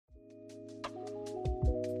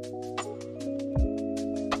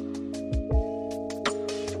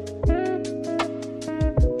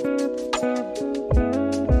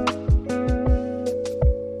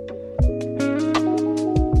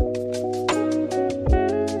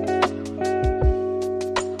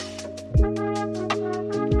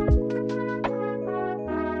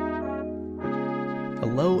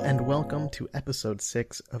to episode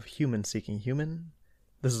 6 of Human Seeking Human.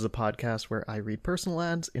 This is a podcast where I read personal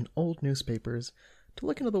ads in old newspapers to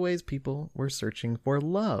look into the ways people were searching for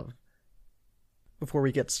love. Before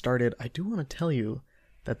we get started, I do want to tell you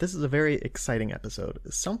that this is a very exciting episode.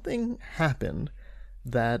 Something happened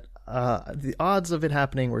that the odds of it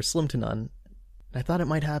happening were slim to none. I thought it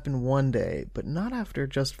might happen one day, but not after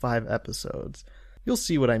just 5 episodes. You'll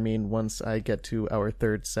see what I mean once I get to our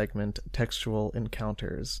third segment, Textual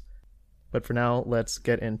Encounters. But for now, let's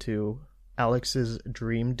get into Alex's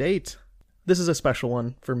dream date. This is a special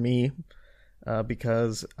one for me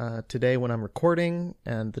because today when I'm recording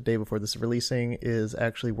and the day before this is releasing is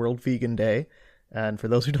actually World Vegan Day. And for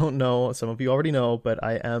those who don't know, some of you already know, but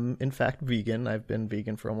I am in fact vegan. I've been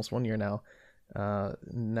vegan for almost 1 year now.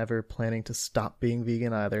 Never planning to stop being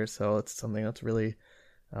vegan either, so it's something that's really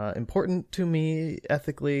important to me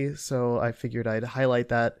ethically, so I figured I'd highlight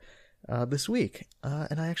that this week.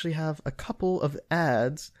 And I actually have a couple of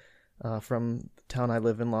ads from the town I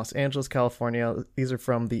live in, Los Angeles, California. These are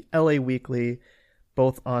from the LA Weekly,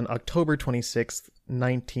 both on October 26th,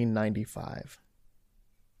 1995.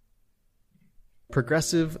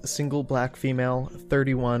 Progressive, single black female,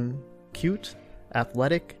 31, cute,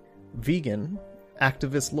 athletic, vegan,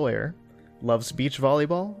 activist lawyer, loves beach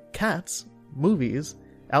volleyball, cats, movies,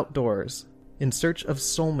 outdoors, in search of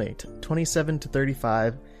soulmate, 27 to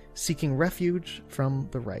 35, seeking refuge from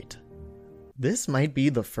the right. This might be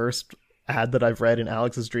the first ad that I've read in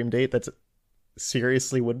Alex's dream date that's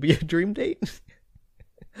seriously would be a dream date.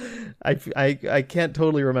 I can't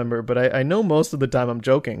totally remember, but I know most of the time I'm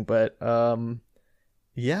joking, but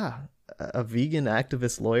yeah, a vegan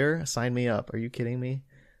activist lawyer, sign me up. Are you kidding me?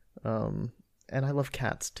 And I love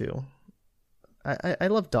cats too. I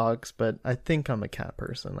love dogs, but I think I'm a cat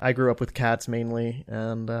person. I grew up with cats mainly,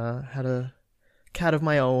 and had a cat of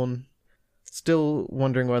my own. Still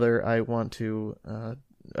wondering whether I want to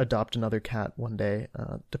adopt another cat one day.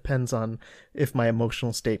 Depends on if my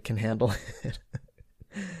emotional state can handle it.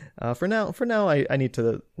 For now, I need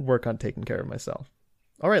to work on taking care of myself.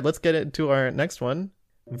 All right, let's get into our next one.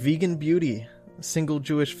 Vegan beauty, single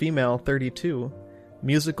Jewish female, 32,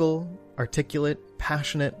 musical, articulate,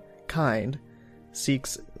 passionate, kind,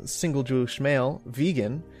 seeks single Jewish male,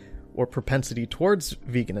 vegan, or propensity towards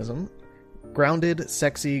veganism, grounded,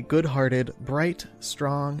 sexy, good-hearted, bright,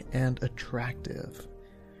 strong, and attractive.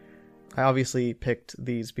 I obviously picked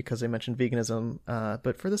these because they mentioned veganism,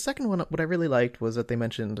 but for the second one, what I really liked was that they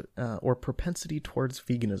mentioned, or propensity towards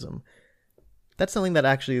veganism. That's something that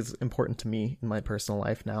actually is important to me in my personal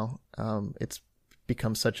life now. It's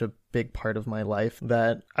become such a big part of my life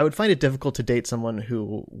that I would find it difficult to date someone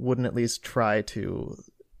who wouldn't at least try to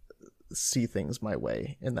see things my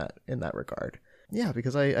way in that regard. Yeah,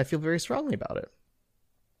 because I feel very strongly about it.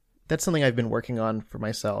 That's something I've been working on for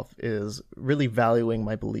myself, is really valuing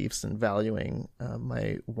my beliefs and valuing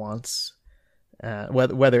my wants,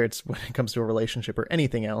 whether it's when it comes to a relationship or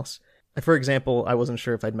anything else. For example, I wasn't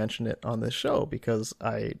sure if I'd mention it on this show because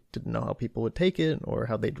I didn't know how people would take it or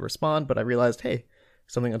how they'd respond, but I realized, hey,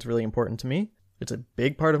 something that's really important to me. It's a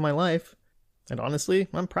big part of my life, and honestly,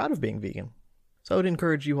 I'm proud of being vegan. So I would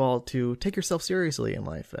encourage you all to take yourself seriously in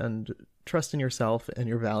life and trust in yourself and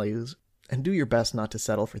your values, and do your best not to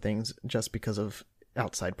settle for things just because of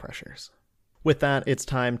outside pressures. With that, it's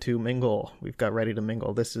time to mingle. We've got ready to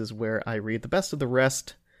mingle. This is where I read the best of the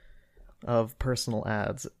rest of personal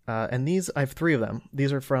ads. And I have 3 of them.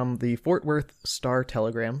 These are from the Fort Worth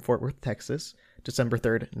Star-Telegram, Fort Worth, Texas, December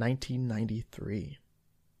 3rd, 1993.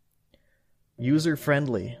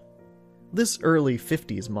 User-friendly. This early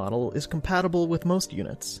 50s model is compatible with most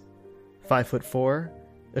units. 5'4",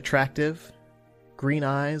 attractive, green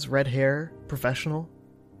eyes, red hair, professional.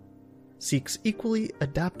 Seeks equally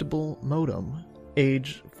adaptable modem,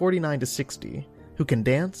 age 49 to 60, who can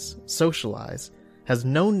dance, socialize, has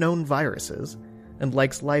no known viruses, and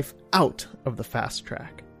likes life out of the fast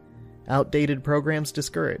track. Outdated programs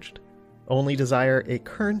discouraged. Only desire a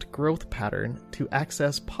current growth pattern to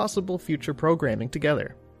access possible future programming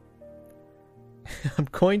together. I'm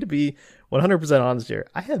going to be 100% honest here.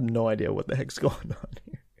 I have no idea what the heck's going on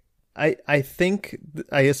here. I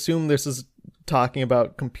assume this is talking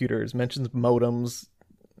about computers. It mentions modems.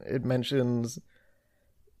 It mentions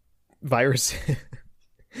viruses.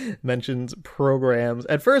 Mentions programs.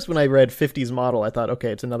 At first, when I read 50s model, I thought,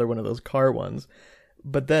 okay, it's another one of those car ones.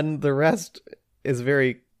 But then the rest is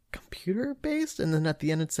very computer-based, and then at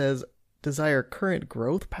the end it says, desire current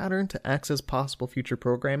growth pattern to access possible future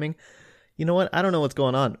programming. You know what? I don't know what's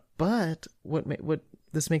going on, but what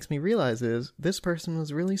this makes me realize is this person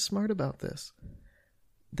was really smart about this.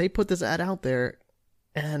 They put this ad out there,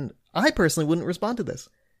 and I personally wouldn't respond to this.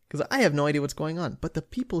 Because I have no idea what's going on. But the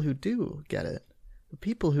people who do get it, the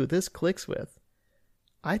people who this clicks with,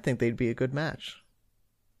 I think they'd be a good match.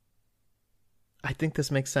 I think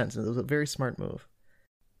this makes sense. It was a very smart move.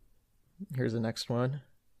 Here's the next one.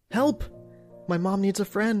 Help! My mom needs a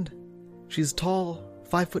friend. She's tall,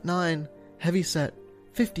 5'9", heavyset,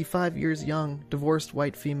 55 years young, divorced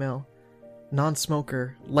white female,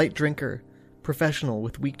 non-smoker, light drinker, professional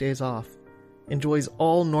with weekdays off, enjoys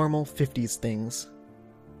all normal 50s things.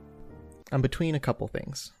 I'm between a couple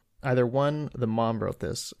things. Either one, the mom wrote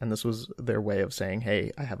this, and this was their way of saying,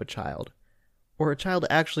 hey, I have a child. Or a child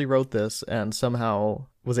actually wrote this and somehow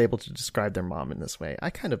was able to describe their mom in this way.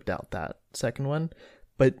 I kind of doubt that second one.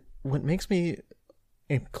 But what makes me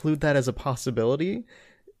include that as a possibility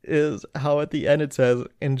is how at the end it says,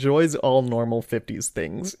 enjoys all normal 50s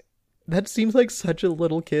things. That seems like such a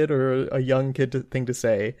little kid or a young kid thing to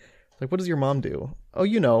say. Like, what does your mom do? Oh,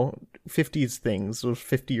 50s things those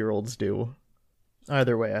 50-year-olds do.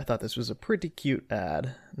 Either way, I thought this was a pretty cute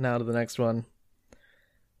ad. Now to the next one.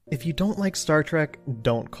 If you don't like Star Trek,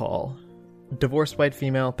 don't call. Divorced white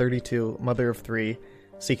female, 32, mother of 3,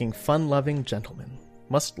 seeking fun-loving gentleman.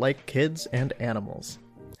 Must like kids and animals.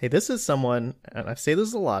 Hey, this is someone, and I say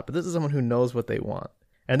this a lot, but this is someone who knows what they want.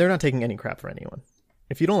 And they're not taking any crap for anyone.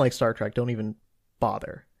 If you don't like Star Trek, don't even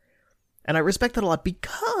bother. And I respect that a lot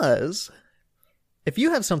because if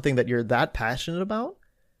you have something that you're that passionate about,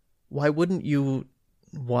 why wouldn't you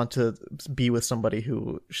want to be with somebody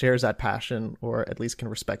who shares that passion or at least can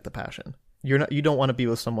respect the passion? You don't want to be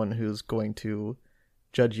with someone who's going to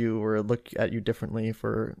judge you or look at you differently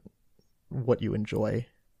for what you enjoy.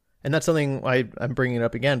 And that's something I'm bringing it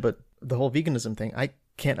up again, but the whole veganism thing, I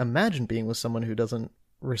can't imagine being with someone who doesn't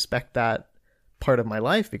respect that part of my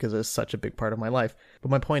life because it's such a big part of my life. But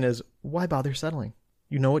my point is, why bother settling?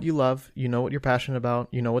 You know what you love, you know what you're passionate about,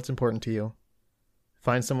 you know what's important to you.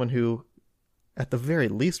 Find someone who, at the very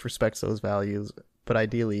least, respects those values, but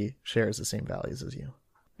ideally shares the same values as you.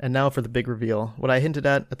 And now for the big reveal. What I hinted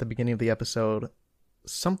at the beginning of the episode,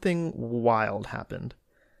 something wild happened.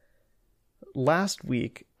 Last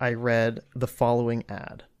week, I read the following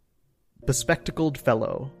ad. Bespectacled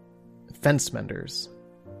fellow, fence menders,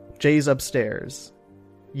 Jay's upstairs,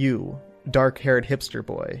 you, dark-haired hipster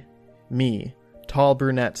boy, me, tall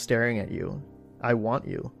brunette staring at you, I want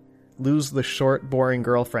you, lose the short, boring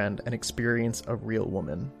girlfriend and experience a real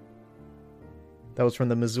woman. That was from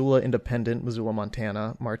the Missoula Independent, Missoula,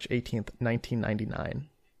 Montana, March 18th, 1999.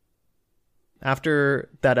 After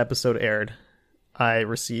that episode aired, I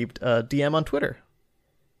received a DM on Twitter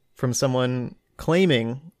from someone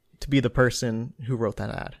claiming to be the person who wrote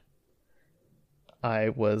that ad. I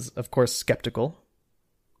was, of course, skeptical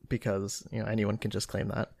because, anyone can just claim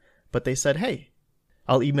that. But they said, hey,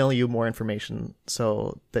 I'll email you more information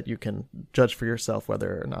so that you can judge for yourself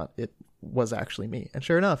whether or not it was actually me. And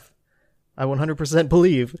sure enough, I 100%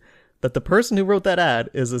 believe that the person who wrote that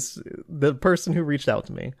ad is the person who reached out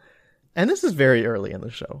to me. And this is very early in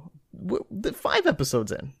the show. 5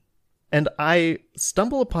 episodes in. And I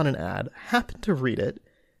stumble upon an ad, happen to read it,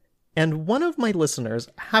 and one of my listeners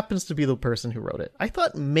happens to be the person who wrote it. I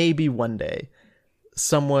thought maybe one day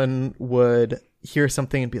someone would hear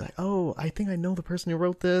something and be like, oh, I think I know the person who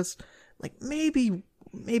wrote this. Like maybe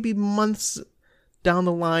months down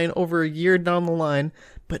the line, over a year down the line,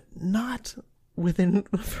 but not within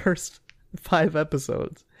the first 5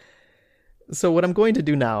 episodes. So what I'm going to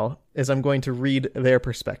do now is I'm going to read their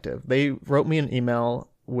perspective. They wrote me an email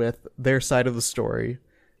with their side of the story,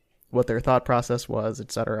 what their thought process was,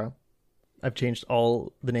 etc. I've changed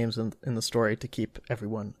all the names in the story to keep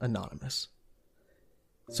everyone anonymous.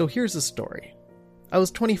 So here's the story. I was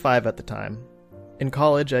 25 at the time, in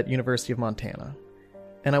college at University of Montana,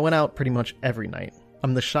 and I went out pretty much every night.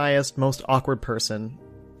 I'm the shyest, most awkward person,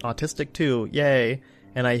 autistic too, yay,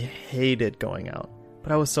 and I hated going out,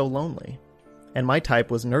 but I was so lonely. And my type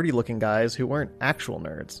was nerdy-looking guys who weren't actual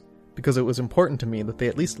nerds, because it was important to me that they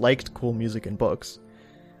at least liked cool music and books.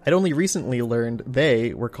 I'd only recently learned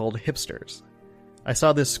they were called hipsters. I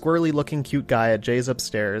saw this squirrely-looking cute guy at Jay's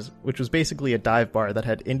Upstairs, which was basically a dive bar that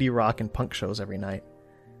had indie rock and punk shows every night.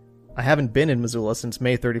 I haven't been in Missoula since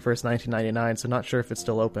May 31st, 1999, so not sure if it's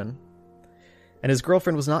still open. And his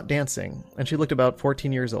girlfriend was not dancing, and she looked about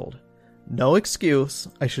 14 years old. No excuse,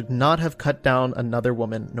 I should not have cut down another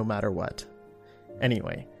woman no matter what.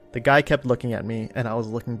 Anyway, the guy kept looking at me, and I was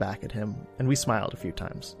looking back at him, and we smiled a few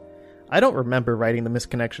times. I don't remember writing the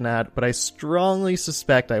misconnection ad, but I strongly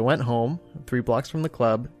suspect I went home, 3 blocks from the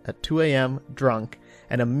club, at 2 a.m., drunk,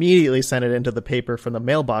 and immediately sent it into the paper from the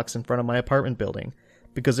mailbox in front of my apartment building,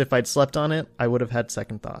 because if I'd slept on it, I would have had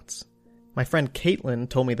second thoughts. My friend Caitlin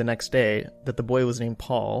told me the next day that the boy was named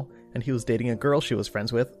Paul, and he was dating a girl she was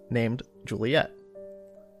friends with named Juliet.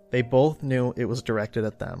 They both knew it was directed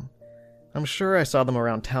at them. I'm sure I saw them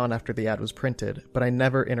around town after the ad was printed, but I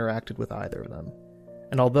never interacted with either of them.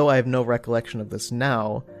 And although I have no recollection of this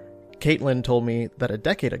now, Caitlin told me that a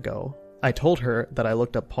decade ago, I told her that I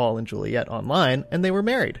looked up Paul and Juliet online and they were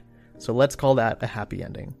married. So let's call that a happy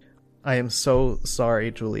ending. I am so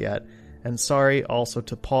sorry, Juliet, and sorry also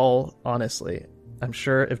to Paul, honestly. I'm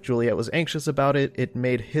sure if Juliet was anxious about it, it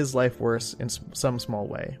made his life worse in some small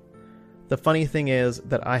way. The funny thing is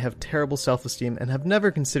that I have terrible self-esteem and have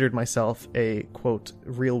never considered myself a, quote,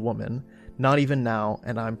 real woman, not even now,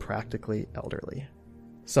 and I'm practically elderly.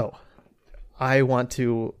 So, I want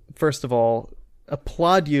to, first of all,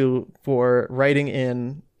 applaud you for writing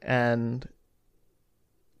in and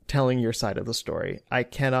telling your side of the story. I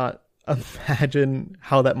cannot imagine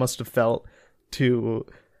how that must have felt to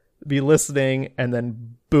be listening and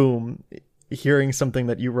then, boom, hearing something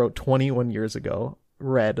that you wrote 21 years ago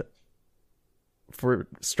read for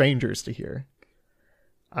strangers to hear.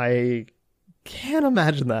 I can't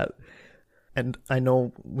imagine that. And I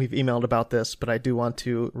know we've emailed about this, but I do want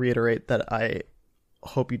to reiterate that I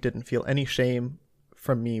hope you didn't feel any shame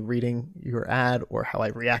from me reading your ad or how I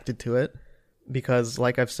reacted to it. Because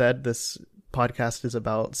like I've said, this podcast is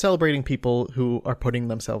about celebrating people who are putting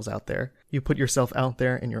themselves out there. You put yourself out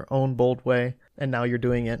there in your own bold way, and now you're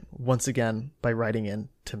doing it once again by writing in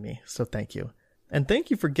to me. So thank you. And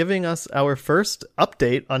thank you for giving us our first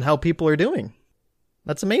update on how people are doing.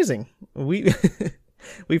 That's amazing. We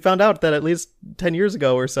found out that at least 10 years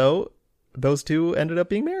ago or so, those two ended up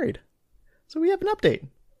being married. So we have an update.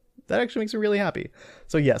 That actually makes me really happy.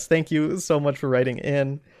 So yes, thank you so much for writing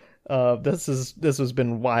in. This has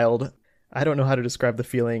been wild. I don't know how to describe the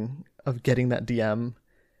feeling of getting that DM.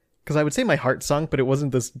 Because I would say my heart sunk, but it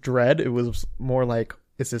wasn't this dread. It was more like,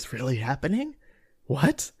 is this really happening?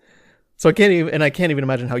 What? So I can't even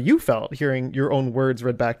imagine how you felt hearing your own words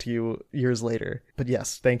read back to you years later. But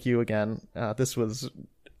yes, thank you again. This was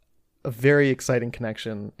a very exciting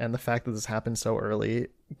connection, and the fact that this happened so early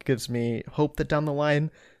gives me hope that down the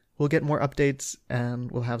line we'll get more updates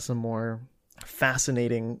and we'll have some more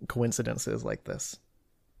fascinating coincidences like this.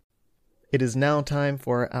 It is now time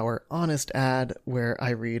for our honest ad, where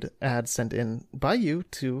I read ads sent in by you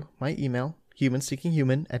to my email,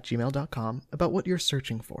 humanseekinghuman@gmail.com, about what you're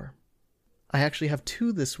searching for. I actually have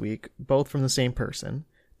two this week, both from the same person.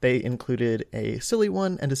 They included a silly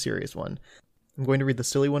one and a serious one. I'm going to read the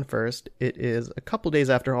silly one first. It is a couple days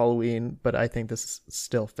after Halloween, but I think this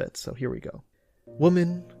still fits, so here we go.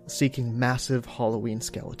 Woman seeking massive Halloween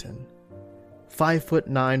skeleton.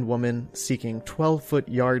 5'9" woman seeking 12-foot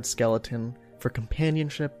yard skeleton for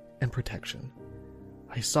companionship and protection.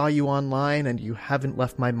 I saw you online and you haven't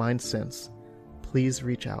left my mind since. Please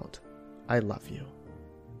reach out. I love you.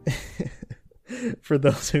 For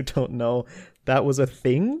those who don't know, that was a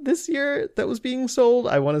thing this year that was being sold.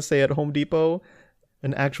 I want to say at Home Depot,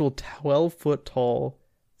 an actual 12-foot tall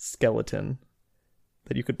skeleton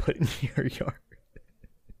that you could put in your yard.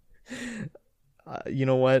 You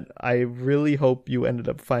know what? I really hope you ended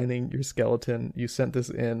up finding your skeleton. You sent this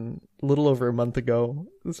in a little over a month ago,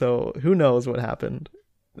 so who knows what happened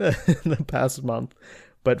in the past month.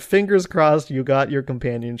 But fingers crossed you got your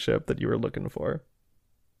companionship that you were looking for.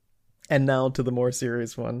 And now to the more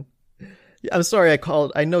serious one. I'm sorry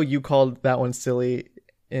I know you called that one silly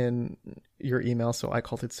in your email, so I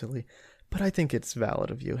called it silly. But I think it's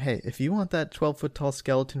valid of you. Hey, if you want that 12-foot tall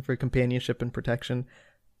skeleton for companionship and protection,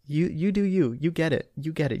 you do you. You get it.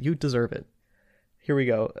 You get it. You deserve it. Here we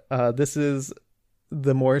go. This is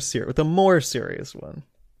the more serious one.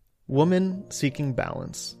 Woman seeking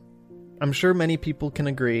balance. I'm sure many people can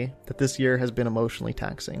agree that this year has been emotionally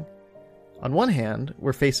taxing. On one hand,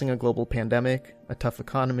 we're facing a global pandemic, a tough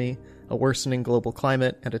economy, a worsening global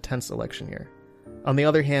climate, and a tense election year. On the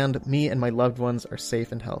other hand, me and my loved ones are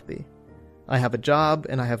safe and healthy. I have a job,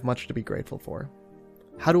 and I have much to be grateful for.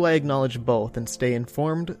 How do I acknowledge both and stay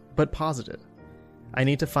informed, but positive? I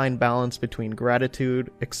need to find balance between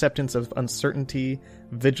gratitude, acceptance of uncertainty,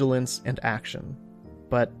 vigilance, and action.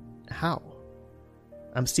 But how?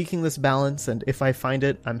 I'm seeking this balance, and if I find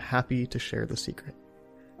it, I'm happy to share the secret.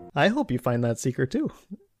 I hope you find that secret too,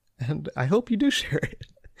 and I hope you do share it.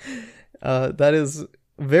 That is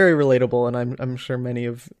very relatable, and I'm sure many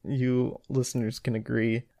of you listeners can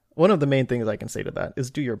agree. One of the main things I can say to that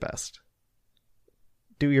is do your best.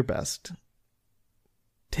 Do your best.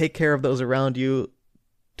 Take care of those around you.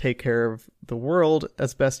 Take care of the world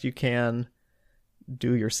as best you can.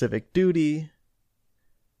 Do your civic duty.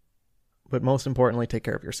 But most importantly, take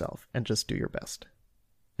care of yourself and just do your best.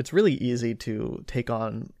 It's really easy to take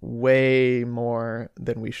on way more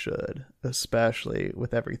than we should, especially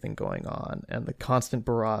with everything going on and the constant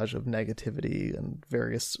barrage of negativity and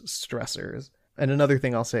various stressors. And another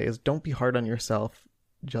thing I'll say is don't be hard on yourself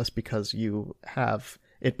just because you have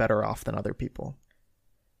it better off than other people.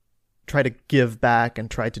 Try to give back and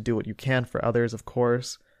try to do what you can for others, of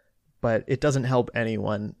course, but it doesn't help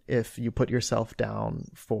anyone if you put yourself down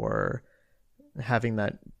for having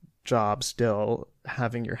that job still,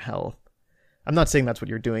 having your health. I'm not saying that's what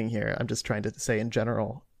you're doing here. I'm just trying to say in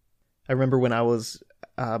general. I remember when I was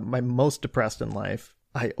my most depressed in life,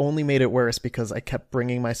 I only made it worse because I kept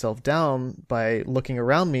bringing myself down by looking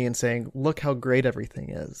around me and saying, look how great everything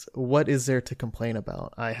is. What is there to complain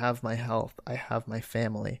about? I have my health. I have my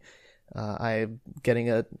family. I'm getting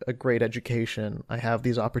a great education. I have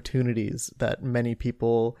these opportunities that many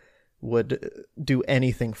people would do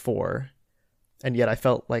anything for. And yet I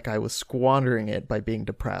felt like I was squandering it by being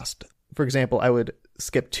depressed. For example, I would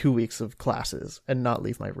skip 2 weeks of classes and not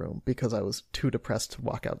leave my room because I was too depressed to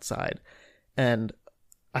walk outside. And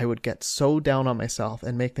I would get so down on myself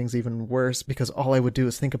and make things even worse because all I would do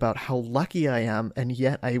is think about how lucky I am, and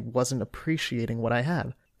yet I wasn't appreciating what I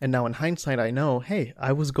had. And now in hindsight, I know, hey,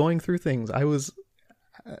 I was going through things. I was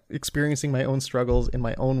experiencing my own struggles in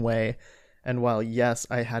my own way. And while, yes,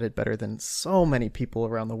 I had it better than so many people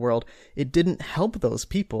around the world, it didn't help those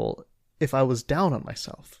people if I was down on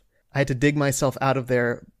myself. I had to dig myself out of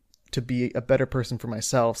there to be a better person for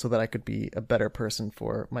myself so that I could be a better person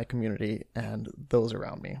for my community and those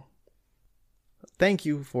around me. Thank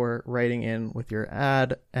you for writing in with your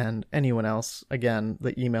ad, and anyone else. Again,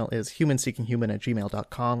 the email is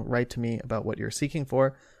humanseekinghuman@gmail.com. Write to me about what you're seeking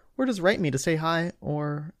for, or just write me to say hi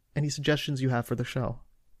or any suggestions you have for the show.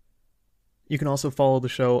 You can also follow the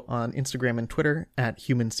show on Instagram and Twitter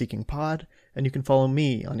 @HumanSeekingPod, and you can follow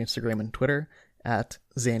me on Instagram and Twitter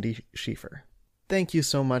 @ZandySchieffer. Thank you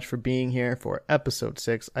so much for being here for episode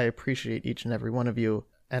 6. I appreciate each and every one of you,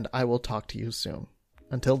 and I will talk to you soon.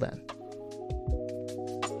 Until then.